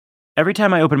Every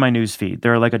time I open my news feed,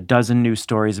 there are like a dozen news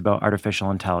stories about artificial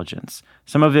intelligence.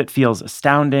 Some of it feels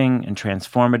astounding and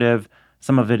transformative.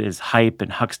 Some of it is hype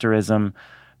and hucksterism.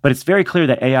 But it's very clear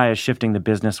that AI is shifting the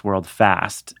business world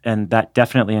fast, and that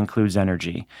definitely includes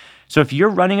energy. So if you're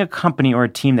running a company or a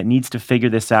team that needs to figure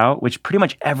this out, which pretty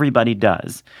much everybody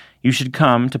does, you should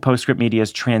come to Postscript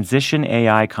Media's Transition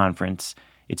AI Conference.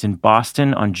 It's in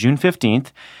Boston on June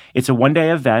 15th. It's a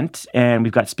one-day event, and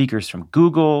we've got speakers from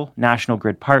Google, National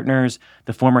Grid Partners,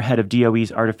 the former head of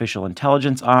DOE's Artificial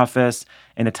Intelligence Office,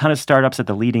 and a ton of startups at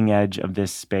the leading edge of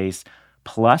this space,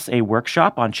 plus a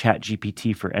workshop on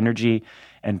ChatGPT for energy,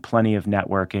 and plenty of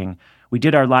networking. We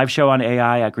did our live show on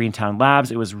AI at Greentown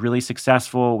Labs. It was really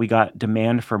successful. We got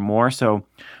demand for more, so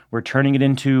we're turning it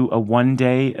into a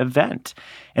one-day event.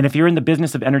 And if you're in the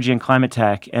business of energy and climate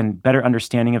tech and better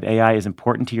understanding of AI is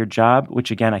important to your job,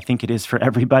 which again, I think it is for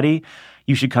everybody,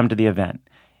 you should come to the event.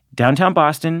 Downtown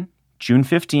Boston, June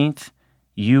 15th.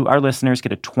 You, our listeners,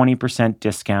 get a 20%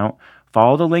 discount.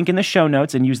 Follow the link in the show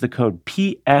notes and use the code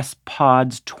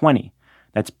PSPODS20.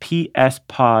 That's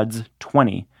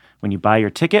PSPODS20 when you buy your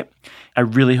ticket. I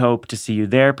really hope to see you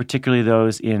there, particularly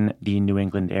those in the New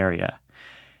England area.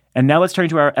 And now let's turn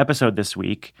to our episode this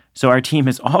week. So our team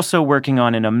is also working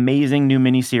on an amazing new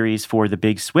miniseries for The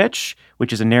Big Switch,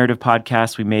 which is a narrative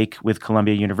podcast we make with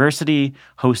Columbia University,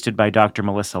 hosted by Dr.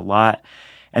 Melissa Lott.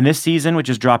 And this season, which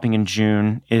is dropping in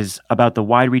June, is about the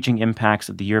wide-reaching impacts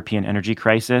of the European energy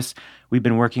crisis. We've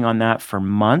been working on that for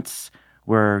months.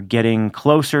 We're getting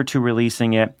closer to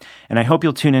releasing it, and I hope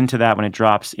you'll tune into that when it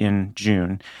drops in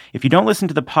June. If you don't listen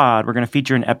to the pod, we're going to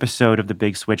feature an episode of The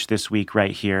Big Switch this week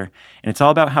right here, and it's all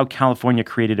about how California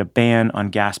created a ban on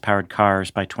gas-powered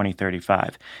cars by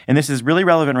 2035. And this is really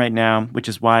relevant right now, which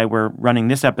is why we're running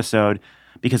this episode,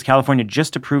 because California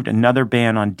just approved another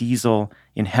ban on diesel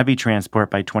in heavy transport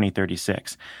by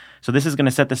 2036. So this is going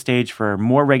to set the stage for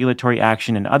more regulatory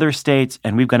action in other states,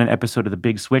 and we've got an episode of The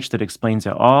Big Switch that explains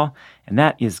it all, and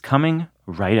that is coming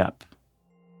right up.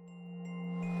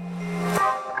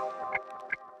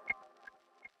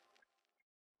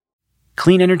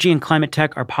 Clean energy and climate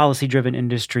tech are policy-driven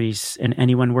industries, and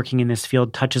anyone working in this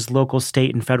field touches local,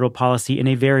 state, and federal policy in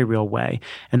a very real way.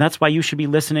 And that's why you should be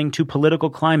listening to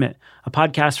Political Climate, a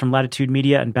podcast from Latitude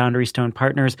Media and Boundary Stone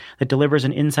Partners that delivers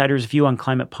an insider's view on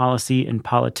climate policy and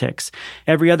politics.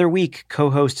 Every other week,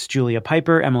 co-hosts Julia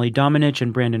Piper, Emily Domenech,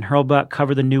 and Brandon Hurlbut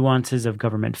cover the nuances of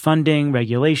government funding,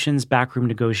 regulations, backroom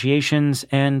negotiations,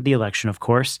 and the election, of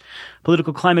course.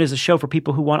 Political Climate is a show for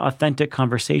people who want authentic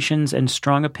conversations and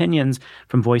strong opinions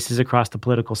from voices across the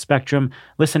political spectrum.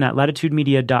 Listen at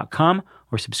latitudemedia.com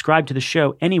or subscribe to the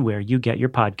show anywhere you get your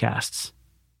podcasts.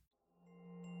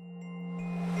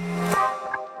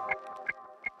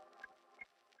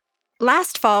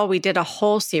 Last fall, we did a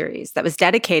whole series that was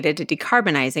dedicated to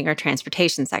decarbonizing our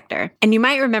transportation sector. And you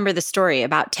might remember the story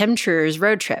about Tim Truer's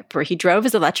road trip, where he drove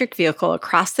his electric vehicle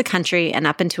across the country and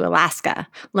up into Alaska,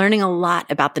 learning a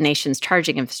lot about the nation's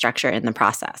charging infrastructure in the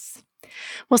process.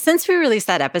 Well, since we released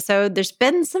that episode, there's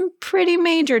been some pretty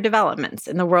major developments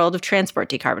in the world of transport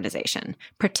decarbonization,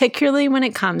 particularly when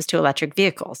it comes to electric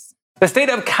vehicles. The state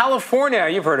of California,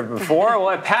 you've heard of it before, well,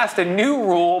 it passed a new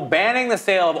rule banning the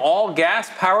sale of all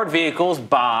gas-powered vehicles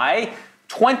by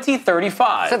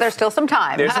 2035. So there's still some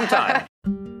time. There's some time.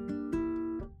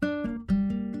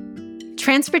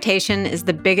 Transportation is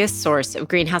the biggest source of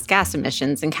greenhouse gas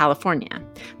emissions in California.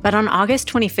 But on August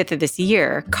 25th of this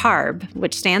year, CARB,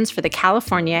 which stands for the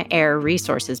California Air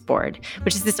Resources Board,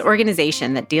 which is this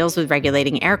organization that deals with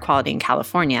regulating air quality in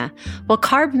California, well,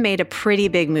 CARB made a pretty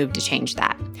big move to change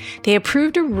that. They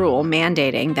approved a rule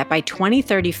mandating that by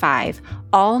 2035,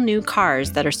 all new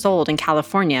cars that are sold in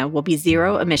California will be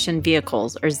zero-emission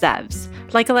vehicles, or ZEVs,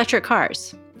 like electric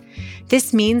cars.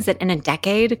 This means that in a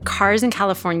decade, cars in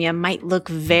California might look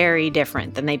very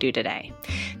different than they do today.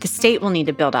 The state will need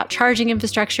to build out charging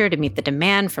infrastructure to meet the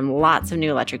demand from lots of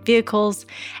new electric vehicles.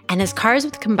 And as cars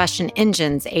with combustion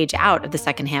engines age out of the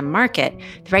secondhand market,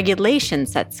 the regulation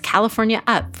sets California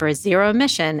up for a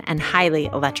zero-emission and highly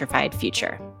electrified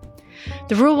future.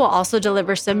 The rule will also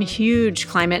deliver some huge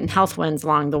climate and health wins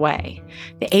along the way.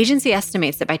 The agency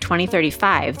estimates that by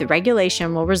 2035, the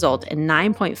regulation will result in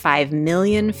 9.5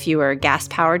 million fewer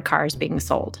gas-powered cars being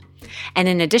sold. And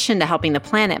in addition to helping the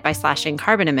planet by slashing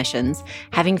carbon emissions,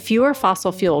 having fewer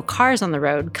fossil fuel cars on the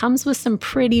road comes with some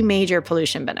pretty major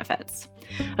pollution benefits.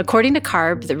 According to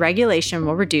CARB, the regulation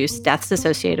will reduce deaths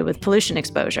associated with pollution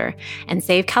exposure and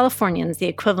save Californians the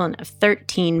equivalent of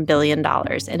 $13 billion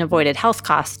in avoided health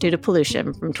costs due to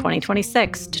pollution from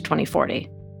 2026 to 2040.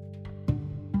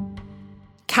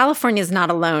 California is not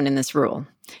alone in this rule.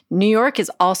 New York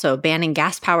is also banning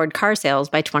gas-powered car sales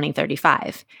by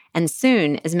 2035, and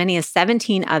soon as many as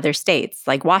 17 other states,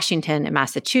 like Washington and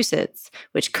Massachusetts,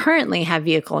 which currently have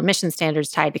vehicle emission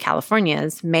standards tied to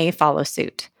California's, may follow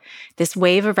suit. This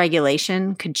wave of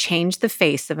regulation could change the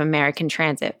face of American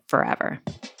transit forever.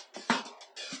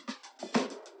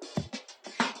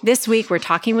 This week, we're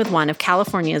talking with one of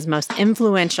California's most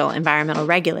influential environmental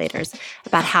regulators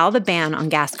about how the ban on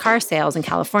gas car sales in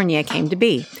California came to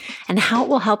be and how it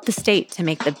will help the state to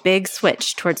make the big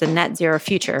switch towards a net zero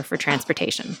future for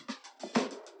transportation.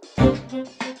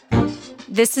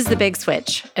 This is The Big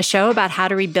Switch, a show about how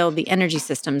to rebuild the energy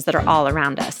systems that are all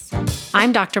around us.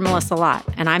 I'm Dr. Melissa Lott,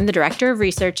 and I'm the Director of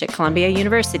Research at Columbia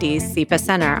University's SEPA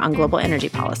Center on Global Energy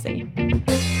Policy.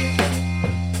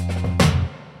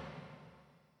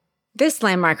 This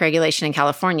landmark regulation in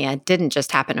California didn't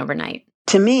just happen overnight.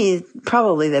 To me,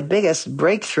 probably the biggest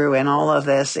breakthrough in all of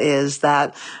this is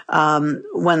that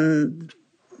when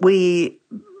we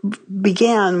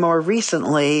began more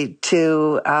recently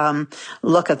to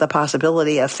look at the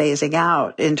possibility of phasing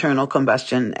out internal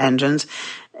combustion engines,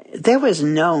 there was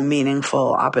no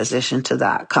meaningful opposition to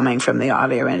that coming from the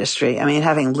auto industry. I mean,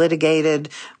 having litigated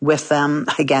with them,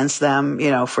 against them,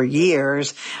 for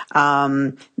years,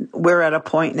 we're at a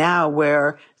point now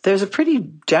where there's a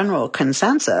pretty general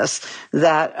consensus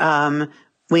that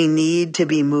we need to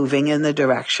be moving in the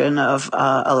direction of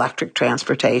electric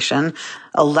transportation.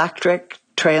 Electric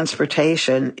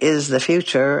transportation is the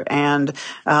future, and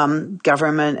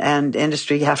government and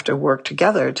industry have to work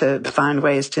together to find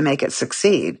ways to make it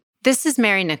succeed. This is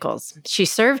Mary Nichols. She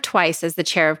served twice as the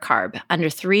chair of CARB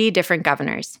under 3 different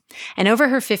governors. And over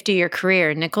her 50-year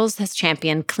career, Nichols has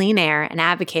championed clean air and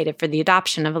advocated for the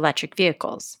adoption of electric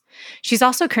vehicles. She's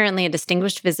also currently a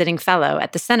distinguished visiting fellow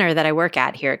at the center that I work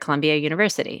at here at Columbia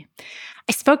University.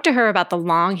 I spoke to her about the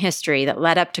long history that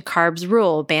led up to CARB's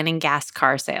rule banning gas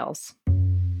car sales.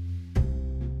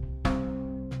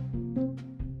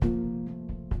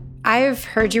 I've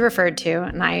heard you referred to,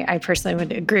 and I personally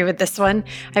would agree with this one,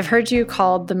 I've heard you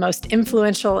called the most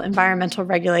influential environmental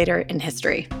regulator in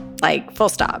history, like full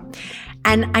stop.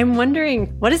 And I'm wondering,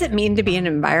 what does it mean to be an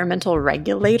environmental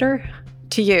regulator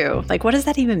to you? Like, what does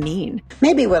that even mean?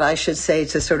 Maybe what I should say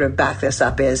to sort of back this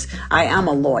up is I am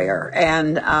a lawyer,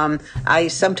 and I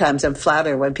sometimes am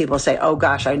flattered when people say, oh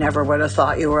gosh, I never would have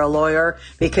thought you were a lawyer,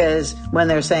 because when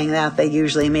they're saying that, they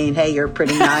usually mean, hey, you're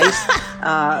pretty nice,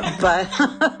 but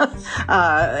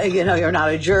you're not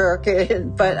a jerk.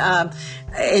 But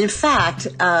in fact,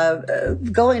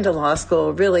 going to law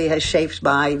school really has shaped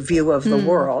my view of the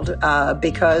world,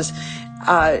 because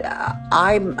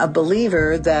I'm a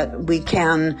believer that we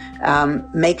can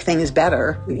make things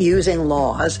better using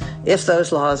laws if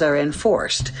those laws are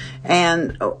enforced.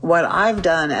 And what I've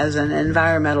done as an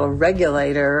environmental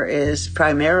regulator is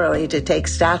primarily to take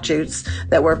statutes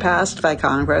that were passed by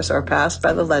Congress or passed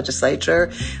by the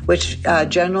legislature, which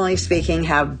generally speaking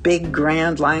have big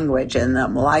grand language in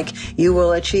them, like you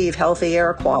will achieve healthy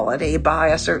air quality by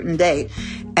a certain date,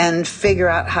 and figure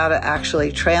out how to actually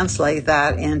translate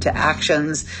that into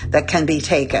actions that can be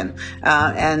taken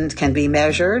and can be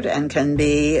measured and can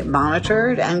be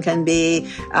monitored and can be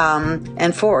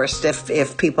enforced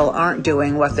if people aren't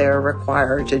doing what they're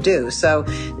required to do. So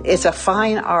it's a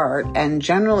fine art, and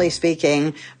generally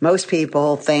speaking, most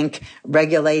people think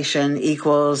regulation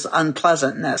equals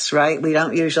unpleasantness, right? We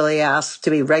don't usually ask to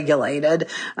be regulated.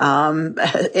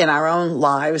 In our own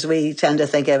lives, we tend to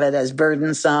think of it as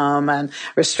burdensome and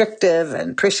restrictive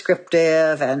and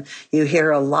prescriptive, and you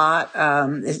hear a lot,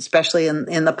 especially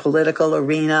in the political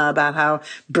arena, about how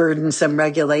burdensome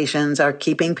regulations are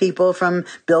keeping people from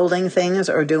building things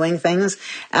or doing things.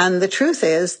 And the truth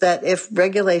is that if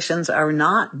regulations are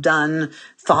not done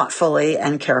thoughtfully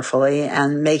and carefully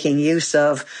and making use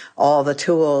of all the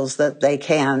tools that they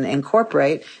can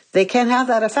incorporate, they can have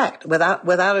that effect without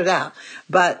a doubt.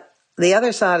 But the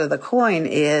other side of the coin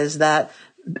is that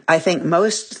I think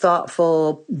most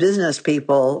thoughtful business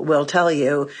people will tell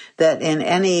you that in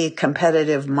any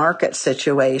competitive market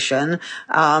situation,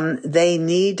 they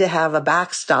need to have a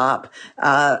backstop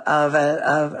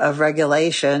of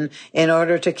regulation in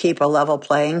order to keep a level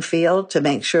playing field, to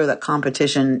make sure that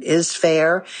competition is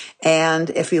fair. And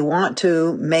if you want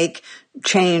to make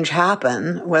change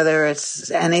happen, whether it's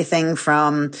anything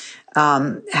from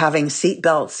having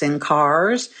seatbelts in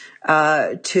cars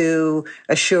to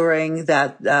assuring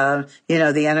that the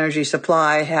energy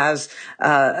supply has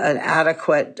an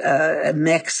adequate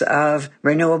mix of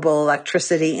renewable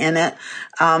electricity in it,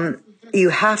 you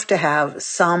have to have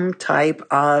some type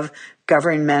of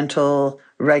governmental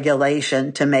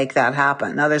regulation to make that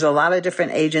happen. Now, there's a lot of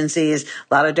different agencies,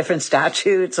 a lot of different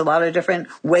statutes, a lot of different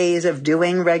ways of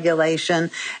doing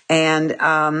regulation. And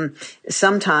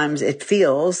sometimes it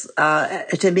feels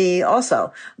to me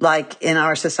also like in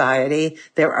our society,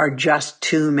 there are just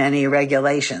too many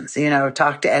regulations.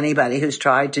 Talk to anybody who's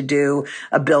tried to do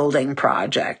a building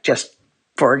project, just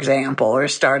for example, or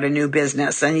start a new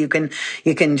business, and you can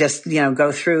just,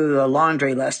 go through a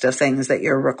laundry list of things that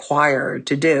you're required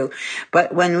to do.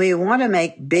 But when we want to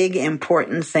make big,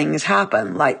 important things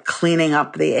happen, like cleaning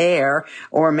up the air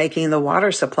or making the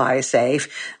water supply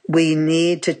safe, we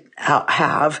need to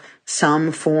have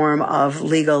some form of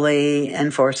legally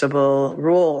enforceable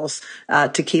rules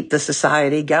to keep the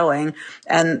society going.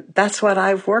 And that's what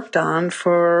I've worked on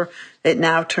for, it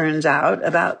now turns out,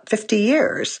 about 50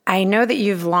 years. I know that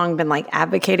you've long been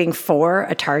advocating for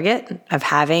a target of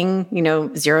having,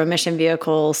 zero emission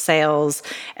vehicle sales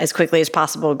as quickly as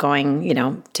possible,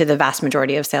 going, to the vast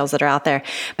majority of sales that are out there.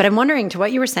 But I'm wondering, to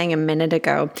what you were saying a minute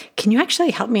ago, can you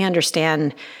actually help me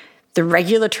understand the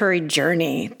regulatory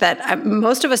journey that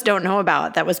most of us don't know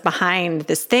about, that was behind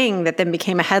this thing that then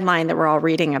became a headline that we're all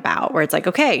reading about, where it's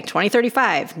okay,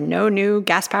 2035, no new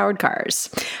gas-powered cars.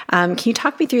 Can you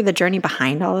talk me through the journey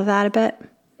behind all of that a bit?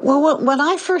 Well, when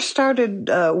I first started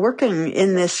working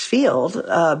in this field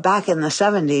back in the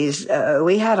 70s,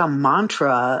 we had a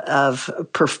mantra of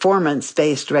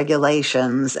performance-based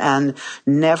regulations and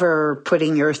never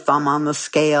putting your thumb on the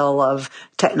scale of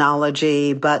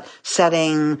technology, but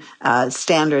setting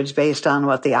standards based on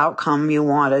what the outcome you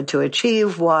wanted to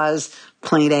achieve was.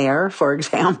 Clean air, for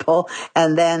example,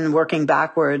 and then working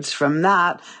backwards from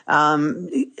that,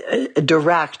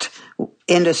 direct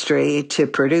industry to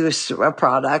produce a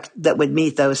product that would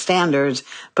meet those standards,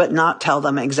 but not tell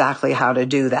them exactly how to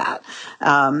do that.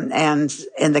 And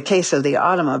in the case of the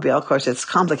automobile, of course, it's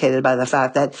complicated by the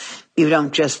fact that you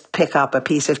don't just pick up a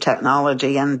piece of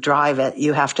technology and drive it.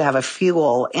 You have to have a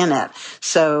fuel in it.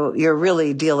 So you're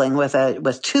really dealing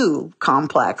with two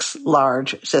complex,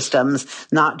 large systems,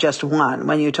 not just one,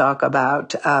 when you talk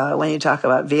about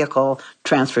vehicle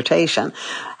transportation.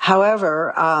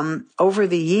 However, over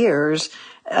the years,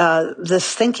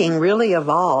 this thinking really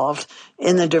evolved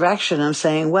in the direction of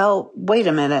saying, well, wait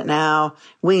a minute now.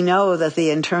 We know that the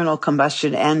internal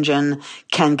combustion engine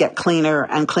can get cleaner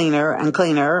and cleaner and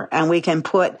cleaner, and we can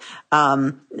put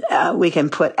add-on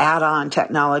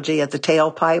technology at the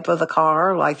tailpipe of the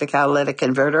car, like the catalytic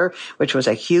converter, which was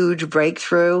a huge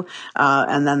breakthrough,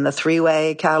 and then the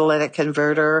three-way catalytic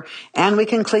converter, and we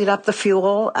can clean up the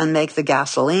fuel and make the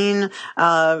gasoline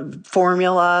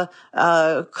formula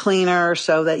cleaner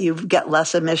so that you get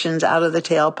less emissions out of the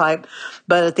tailpipe.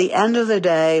 But at the end of the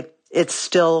day, it's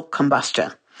still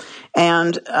combustion.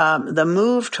 And the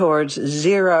move towards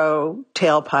zero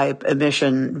tailpipe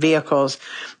emission vehicles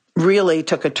really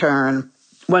took a turn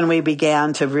when we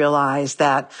began to realize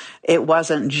that it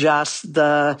wasn't just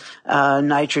the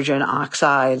nitrogen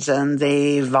oxides and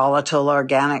the volatile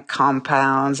organic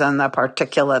compounds and the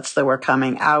particulates that were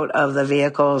coming out of the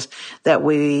vehicles that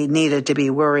we needed to be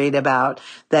worried about,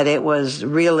 that it was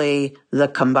really the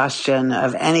combustion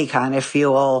of any kind of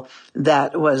fuel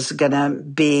that was going to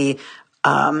be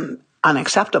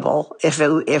unacceptable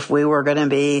if we were going to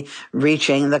be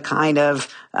reaching the kind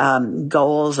of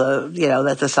goals of,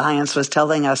 that the science was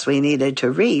telling us we needed to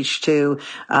reach to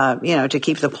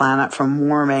keep the planet from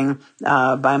warming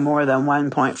by more than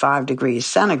 1.5 degrees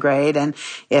centigrade. And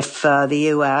if the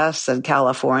U.S. and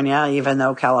California, even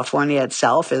though California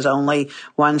itself is only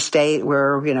one state,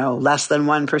 we're less than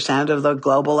 1% of the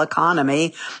global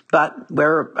economy, but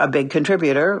we're a big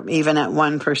contributor. Even at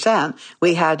 1%,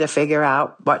 we had to figure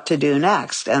out what to do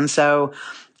next. And so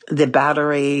the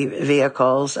battery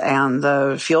vehicles and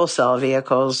the fuel cell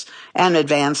vehicles and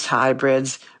advanced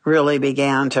hybrids really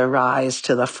began to rise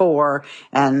to the fore,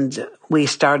 and we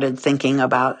started thinking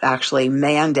about actually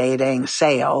mandating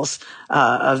sales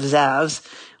of ZEVs.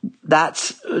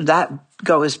 That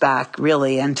goes back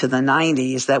really into the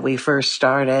 90s that we first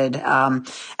started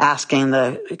asking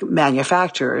the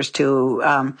manufacturers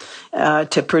to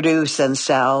produce and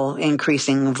sell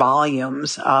increasing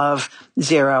volumes of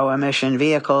zero emission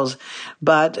vehicles.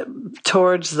 But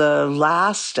towards the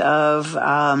last of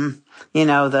in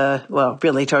the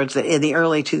early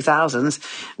 2000s,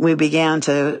 we began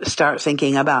to start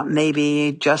thinking about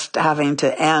maybe just having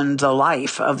to end the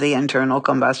life of the internal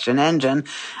combustion engine.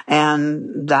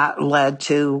 And that led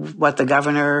to what the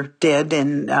governor did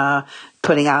in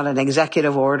putting out an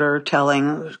executive order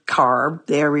telling CARB,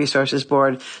 the Air Resources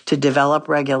Board, to develop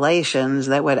regulations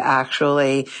that would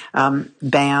actually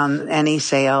ban any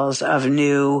sales of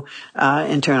new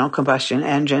internal combustion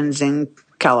engines in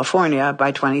California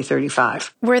by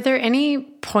 2035. Were there any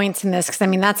points in this? Because, I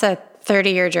mean, that's a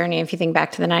 30-year journey if you think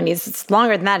back to the 90s. It's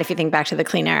longer than that if you think back to the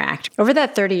Clean Air Act. Over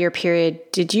that 30-year period,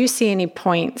 did you see any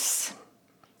points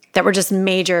that were just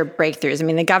major breakthroughs? I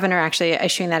mean, the governor actually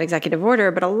issuing that executive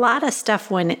order, but a lot of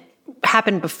stuff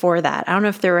happened before that. I don't know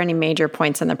if there were any major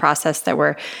points in the process that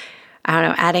were, I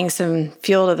don't know, adding some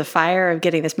fuel to the fire of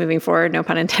getting this moving forward, no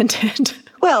pun intended.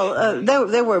 Well,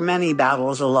 there were many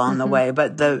battles along the way,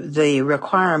 but the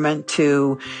requirement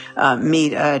to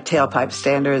meet a tailpipe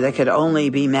standard that could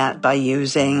only be met by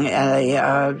using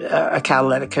a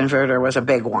catalytic converter was a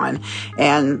big one.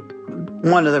 And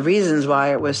one of the reasons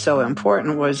why it was so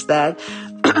important was that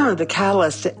the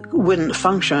catalyst wouldn't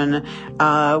function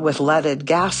with leaded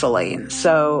gasoline.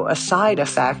 So a side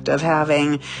effect of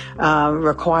having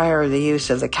require the use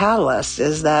of the catalyst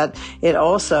is that it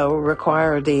also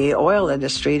required the oil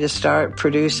industry to start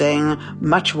producing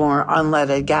much more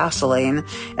unleaded gasoline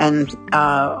and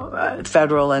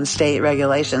federal and state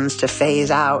regulations to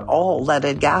phase out all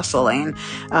leaded gasoline,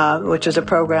 which is a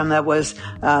program that was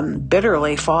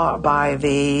bitterly fought by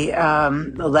the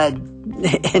lead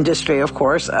industry, of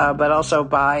course, but also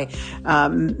by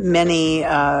many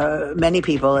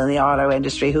people in the auto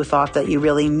industry who thought that you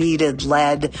really needed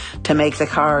lead to make the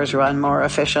cars run more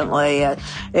efficiently.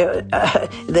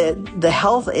 The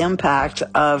health impact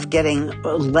of getting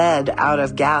lead out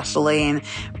of gasoline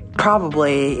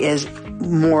probably is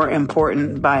more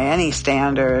important by any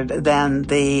standard than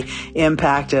the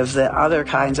impact of the other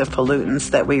kinds of pollutants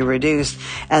that we reduced.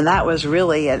 And that was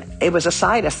really, it was a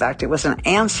side effect. It was an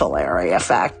ancillary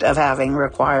effect of having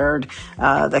required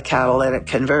the catalytic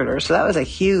converter. So that was a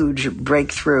huge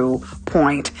breakthrough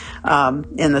point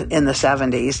in the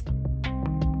 70s.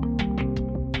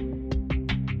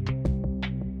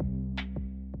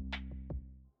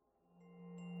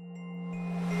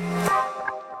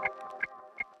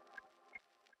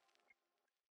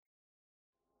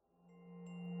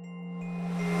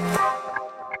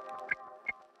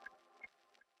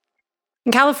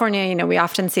 In California, we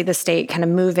often see the state kind of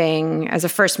moving as a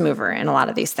first mover in a lot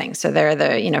of these things. So they're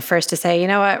the, first to say, you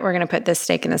know what, we're going to put this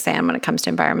stake in the sand when it comes to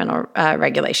environmental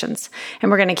regulations.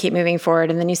 And we're going to keep moving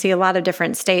forward. And then you see a lot of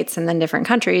different states and then different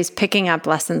countries picking up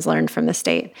lessons learned from the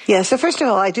state. Yeah, so first of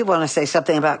all, I do want to say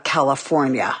something about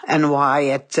California and why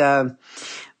it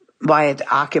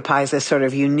occupies this sort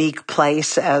of unique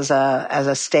place as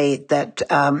a state that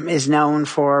is known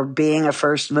for being a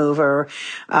first mover.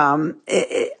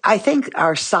 I think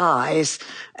our size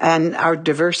and our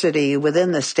diversity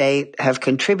within the state have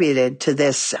contributed to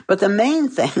this. But the main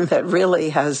thing that really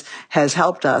has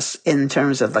helped us in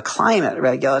terms of the climate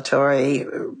regulatory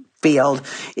field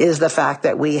is the fact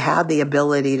that we had the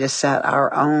ability to set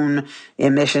our own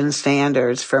emission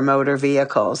standards for motor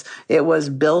vehicles. It was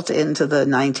built into the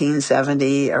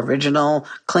 1970 original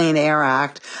Clean Air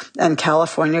Act, and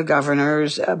California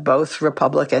governors, both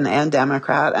Republican and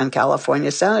Democrat, and California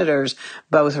senators,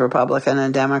 both Republican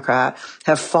and Democrat,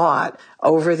 have fought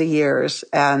over the years.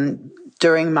 And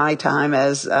during my time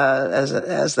as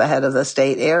the head of the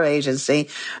state air agency,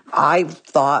 I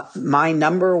thought my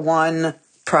number one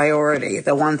priority,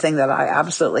 the one thing that I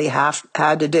absolutely had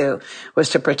to do, was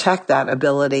to protect that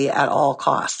ability at all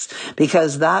costs,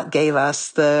 because that gave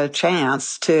us the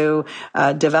chance to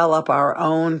develop our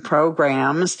own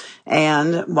programs.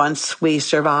 And once we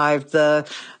survived the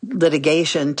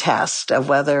litigation test of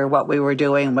whether what we were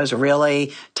doing was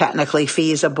really technically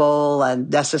feasible and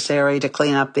necessary to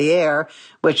clean up the air,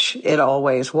 which it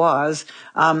always was,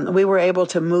 we were able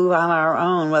to move on our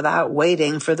own without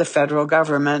waiting for the federal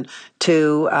government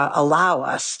to allow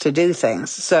us to do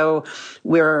things. So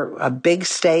we're a big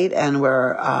state, and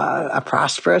we're a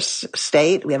prosperous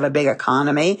state. We have a big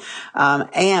economy,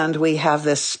 and we have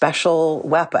this special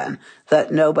weapon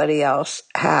that nobody else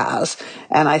has.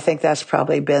 And I think that's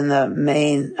probably been the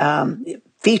main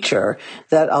feature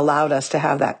that allowed us to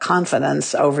have that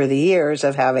confidence over the years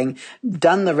of having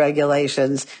done the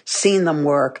regulations, seen them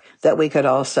work, that we could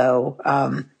also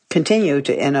continue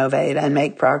to innovate and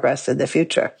make progress in the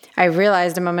future. I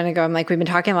realized a moment ago, I'm like, we've been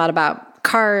talking a lot about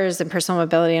cars and personal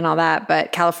mobility and all that,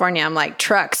 but California, I'm like,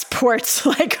 trucks, ports,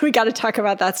 like we got to talk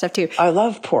about that stuff too. I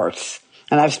love ports.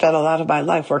 And I've spent a lot of my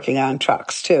life working on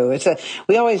trucks too.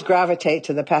 We always gravitate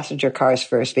to the passenger cars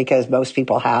first because most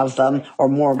people have them, or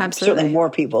more, Absolutely. Certainly more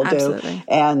people do. Absolutely.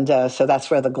 And so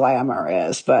that's where the glamour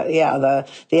is. But yeah,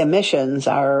 the emissions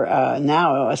are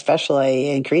now,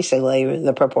 especially increasingly,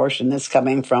 the proportion that's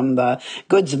coming from the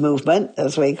goods movement,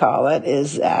 as we call it,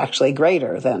 is actually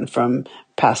greater than from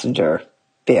passenger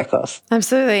vehicles.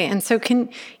 Absolutely. And so can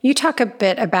you talk a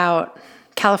bit about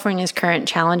California's current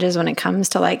challenges when it comes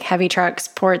to like heavy trucks,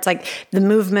 ports, like the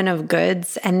movement of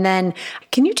goods? And then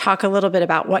can you talk a little bit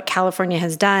about what California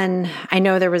has done? I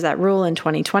know there was that rule in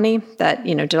 2020 that,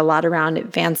 did a lot around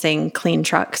advancing clean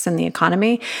trucks in the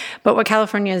economy, but what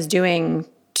California is doing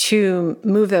to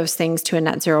move those things to a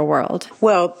net zero world.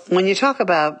 Well, when you talk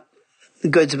about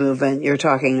goods movement, you're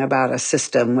talking about a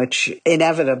system which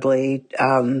inevitably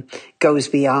goes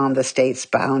beyond the state's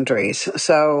boundaries.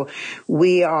 So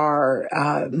we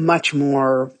are much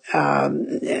more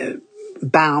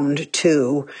bound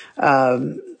to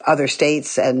other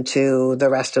states and to the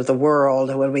rest of the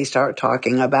world when we start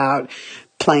talking about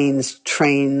planes,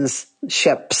 trains,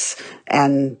 ships,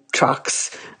 and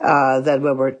trucks than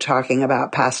when we're talking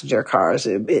about passenger cars.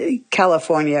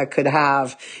 California could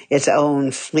have its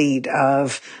own fleet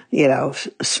of,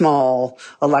 small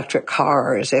electric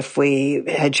cars if we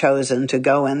had chosen to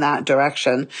go in that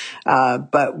direction.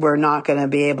 But we're not going to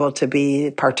be able to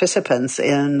be participants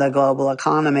in the global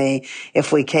economy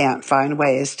if we can't find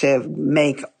ways to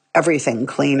make everything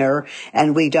cleaner,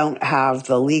 and we don't have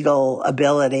the legal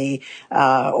ability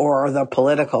or the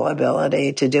political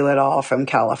ability to do it all from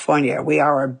California. We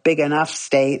are a big enough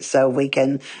state so we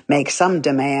can make some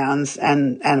demands,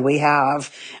 and we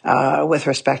have with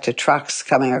respect to trucks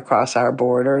coming across our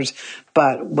borders.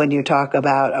 But when you talk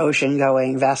about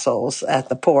ocean-going vessels at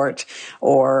the port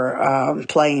or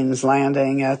planes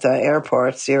landing at the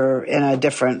airports, you're in a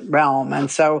different realm. And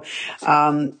so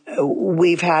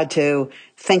we've had to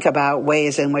think about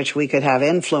ways in which we could have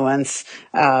influence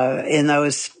in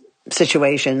those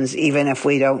situations, even if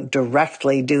we don't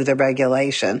directly do the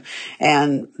regulation.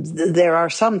 And there are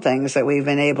some things that we've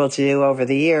been able to do over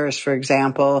the years. For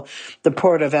example, the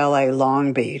Port of LA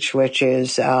Long Beach, which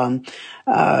is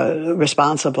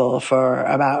responsible for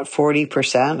about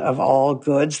 40% of all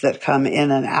goods that come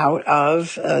in and out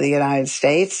of the United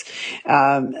States.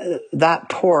 That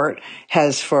port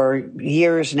has for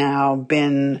years now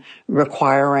been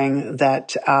requiring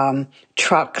that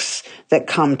trucks that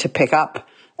come to pick up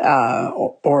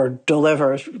or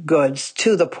deliver goods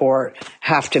to the port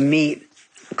have to meet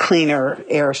cleaner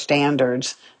air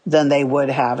standards than they would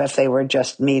have if they were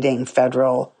just meeting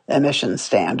federal emission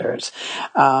standards.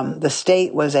 The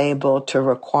state was able to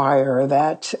require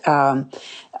that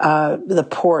the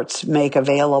ports make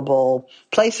available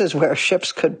places where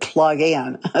ships could plug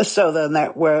in, so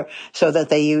that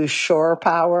they use shore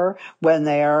power when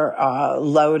they're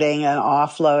loading and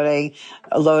offloading,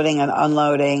 loading and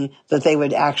unloading. That they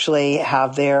would actually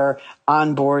have their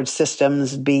onboard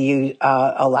systems be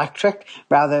electric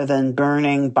rather than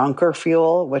burning bunker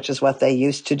fuel, which is what they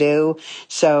used to do.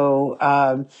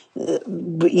 So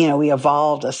we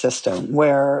evolved a system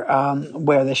where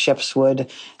the ships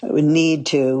would need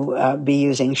to be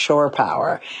using shore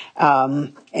power,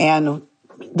 and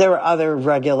there are other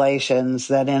regulations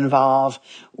that involve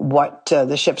what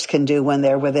the ships can do when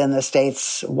they're within the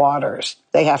state's waters.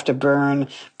 They have to burn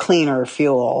cleaner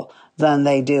fuel than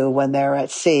they do when they're at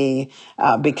sea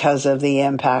because of the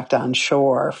impact on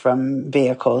shore from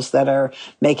vehicles that are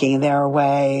making their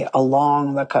way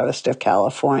along the coast of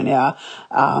California,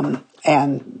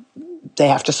 and they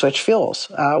have to switch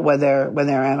fuels when they're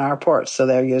in our ports, so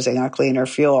they're using a cleaner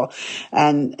fuel.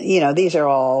 And these are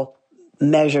all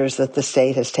measures that the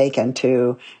state has taken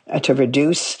to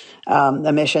reduce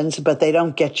emissions, but they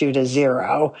don't get you to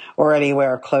zero or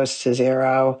anywhere close to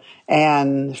zero.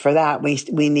 And for that,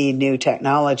 we need new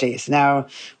technologies. Now,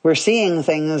 we're seeing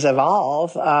things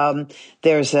evolve.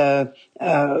 There's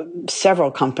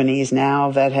several companies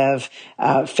now that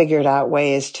have figured out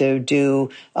ways to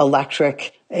do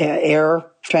electric air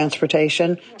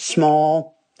transportation,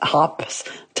 small hops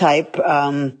type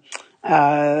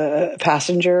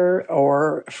passenger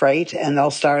or freight, and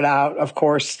they'll start out, of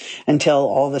course, until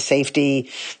all the safety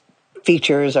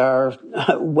features are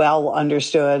well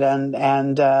understood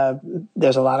and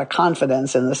there's a lot of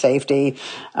confidence in the safety.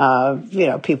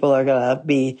 People are going to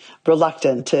be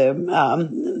reluctant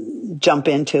to jump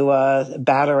into a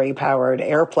battery-powered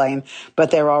airplane,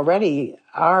 but there already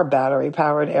are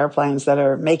battery-powered airplanes that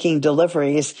are making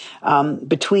deliveries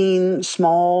between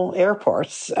small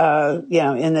airports,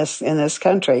 in this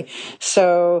country.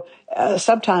 So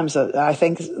sometimes I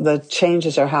think the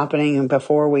changes are happening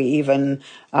before we even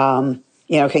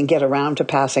can get around to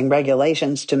passing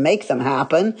regulations to make them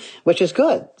happen, which is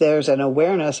good. There's an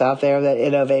awareness out there that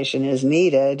innovation is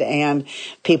needed, and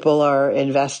people are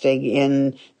investing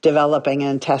in developing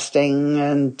and testing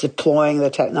and deploying the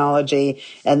technology,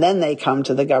 and then they come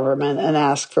to the government and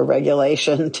ask for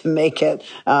regulation to make it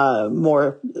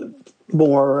more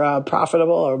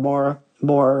profitable or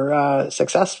more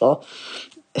successful.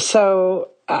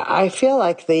 So I feel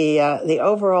like the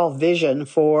overall vision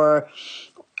for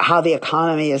how the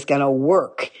economy is going to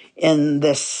work in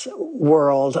this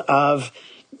world of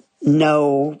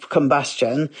no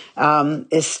combustion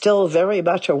is still very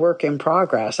much a work in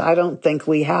progress. I don't think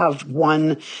we have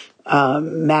one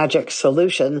magic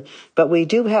solution, but we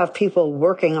do have people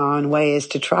working on ways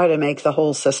to try to make the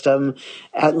whole system,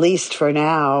 at least for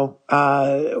now,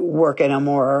 work in a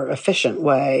more efficient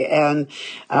way. And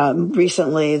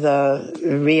recently, the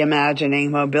Reimagining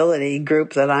Mobility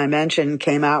group that I mentioned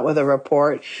came out with a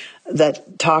report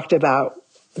that talked about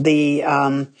the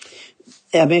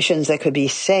emissions that could be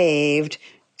saved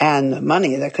and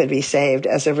money that could be saved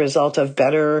as a result of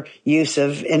better use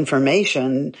of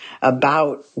information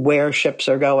about where ships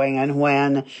are going and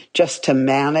when, just to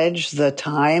manage the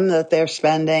time that they're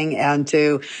spending and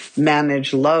to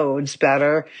manage loads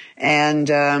better. And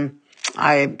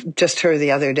I just heard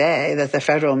the other day that the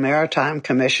Federal Maritime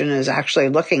Commission is actually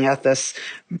looking at this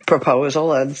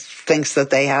proposal and thinks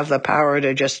that they have the power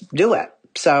to just do it.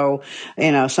 So,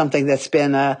 something that's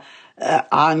been a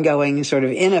ongoing sort of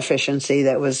inefficiency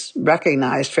that was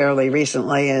recognized fairly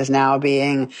recently is now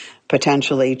being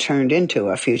potentially turned into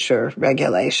a future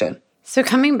regulation. So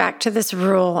coming back to this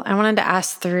rule, I wanted to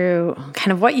ask through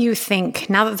kind of what you think,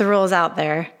 now that the rule is out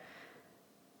there,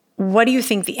 what do you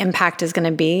think the impact is going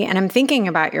to be? And I'm thinking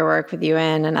about your work with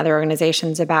UN and other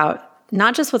organizations about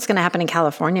not just what's going to happen in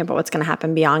California, but what's going to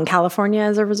happen beyond California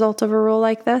as a result of a rule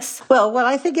like this. Well, what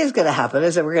I think is going to happen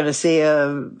is that we're going to see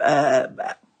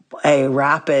a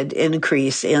rapid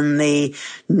increase in the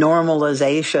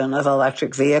normalization of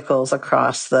electric vehicles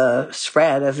across the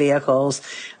spread of vehicles,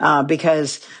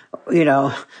 because,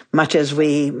 much as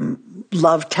we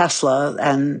love Tesla,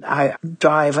 and I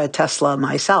drive a Tesla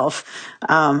myself,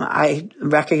 I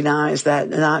recognize that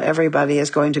not everybody is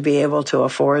going to be able to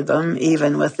afford them,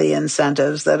 even with the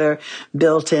incentives that are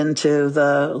built into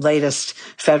the latest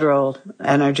federal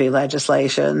energy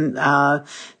legislation.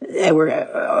 We're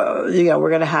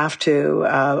going to have to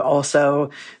also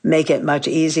make it much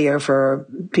easier for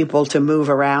people to move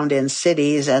around in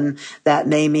cities, and that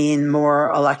may mean more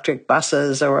electric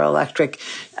buses or electric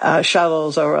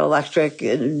shuttles or electric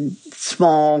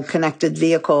small connected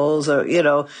vehicles, or,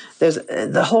 there's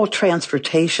the whole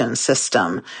transportation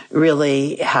system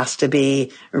really has to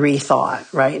be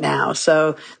rethought right now.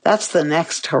 So that's the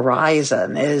next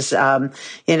horizon is,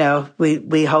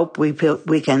 we hope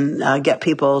we can get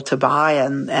people to buy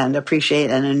and appreciate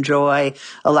and enjoy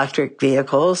electric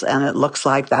vehicles. And it looks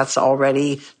like that's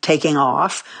already taking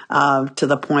off, to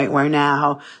the point where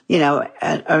now,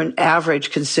 an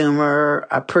average consumer,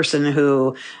 a person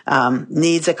who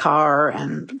needs a car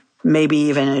and maybe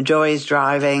even enjoys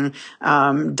driving,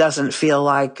 doesn't feel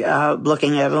like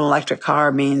looking at an electric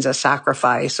car means a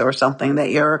sacrifice or something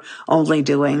that you're only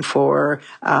doing for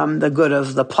the good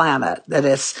of the planet. That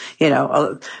it's,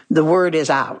 the word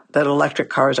is out that electric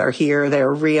cars are here.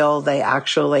 They're real. They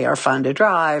actually are fun to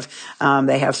drive.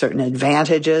 They have certain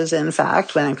advantages, in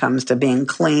fact, when it comes to being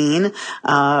clean,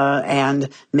 and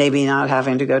maybe not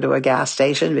having to go to a gas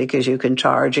station because you can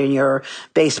charge in your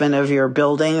basement of your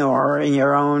building or in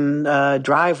your own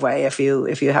driveway if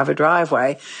you have a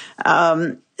driveway.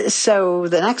 So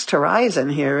the next horizon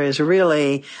here is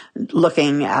really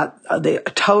looking at the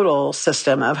total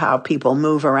system of how people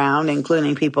move around,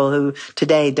 including people who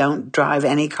today don't drive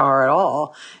any car at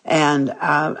all, and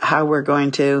how we're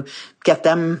going to get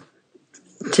them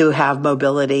to have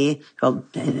mobility,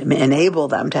 enable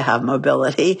them to have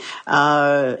mobility,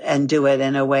 and do it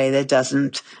in a way that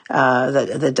doesn't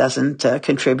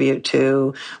contribute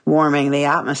to warming the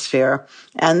atmosphere.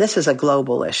 And this is a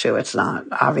global issue. It's not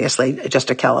obviously just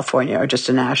a California or just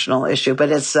a national issue, but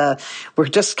it's we're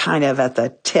just kind of at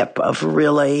the tip of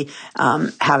really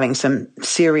having some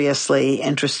seriously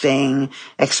interesting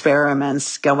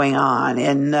experiments going on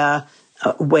in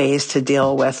ways to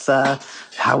deal with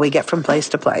how we get from place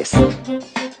to place.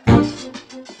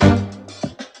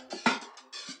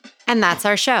 And that's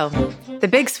our show. The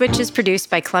Big Switch is produced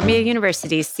by Columbia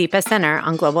University's SEPA Center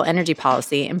on Global Energy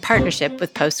Policy in partnership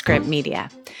with Postscript Media.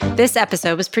 This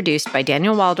episode was produced by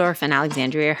Daniel Waldorf and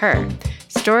Alexandria Herr.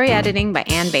 Story editing by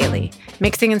Ann Bailey.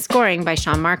 Mixing and scoring by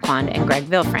Sean Marquand and Greg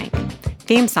Vilfrank.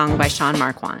 Theme song by Sean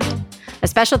Marquand. A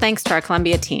special thanks to our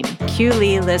Columbia team, Q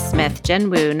Lee, Liz Smith,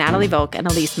 Jen Wu, Natalie Volk, and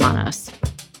Elise Manos.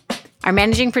 Our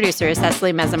managing producer is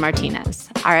Cecily Meza-Martinez.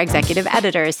 Our executive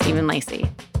editor is Stephen Lacey.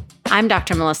 I'm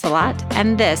Dr. Melissa Lott,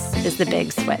 and this is The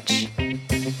Big Switch.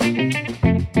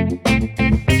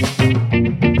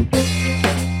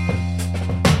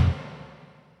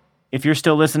 If you're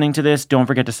still listening to this, don't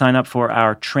forget to sign up for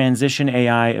our Transition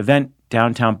AI event,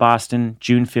 downtown Boston,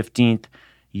 June 15th.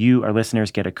 you, our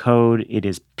listeners, get a code. It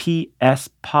is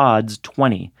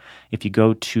PSPODS20. If you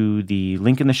go to the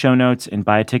link in the show notes and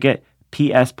buy a ticket,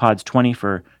 PSPODS20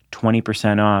 for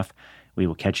 20% off. We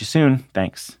will catch you soon.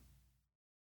 Thanks.